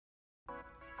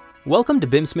Welcome to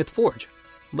BIMsmith Forge.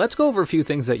 Let's go over a few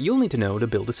things that you'll need to know to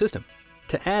build a system.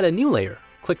 To add a new layer,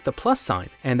 click the plus sign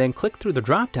and then click through the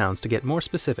drop downs to get more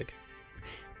specific.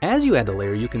 As you add the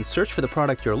layer, you can search for the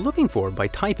product you're looking for by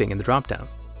typing in the drop down.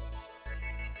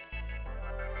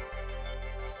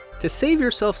 To save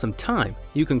yourself some time,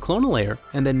 you can clone a layer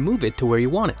and then move it to where you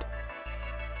want it.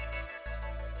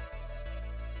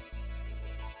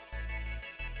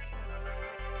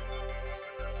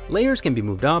 Layers can be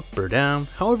moved up or down,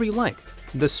 however you like.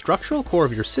 The structural core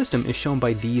of your system is shown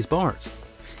by these bars.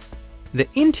 The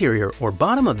interior or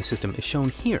bottom of the system is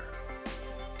shown here.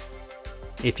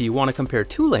 If you want to compare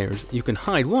two layers, you can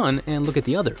hide one and look at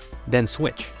the other, then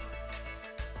switch.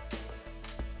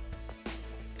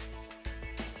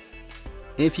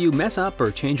 If you mess up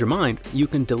or change your mind, you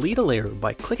can delete a layer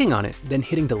by clicking on it, then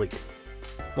hitting delete.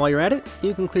 While you're at it,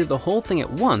 you can clear the whole thing at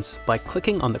once by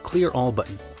clicking on the Clear All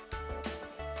button.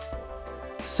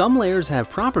 Some layers have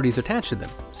properties attached to them,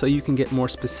 so you can get more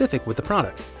specific with the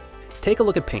product. Take a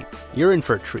look at paint. You're in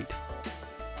for a treat.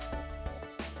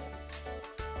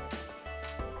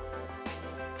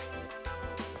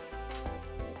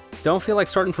 Don't feel like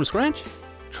starting from scratch?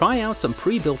 Try out some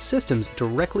pre-built systems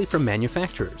directly from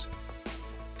manufacturers.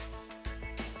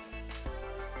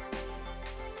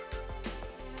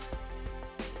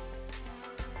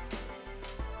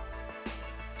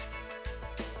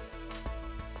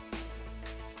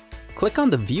 Click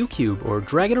on the View cube or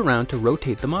drag it around to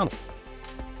rotate the model.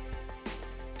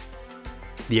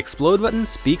 The Explode button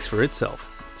speaks for itself.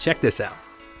 Check this out.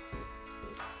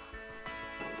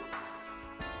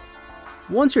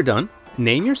 Once you're done,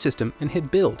 name your system and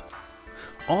hit Build.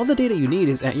 All the data you need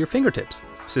is at your fingertips.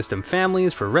 System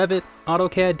families for Revit,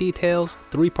 AutoCAD details,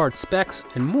 3-part specs,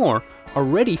 and more are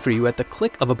ready for you at the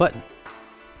click of a button.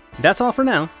 That's all for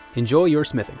now. Enjoy your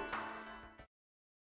smithing.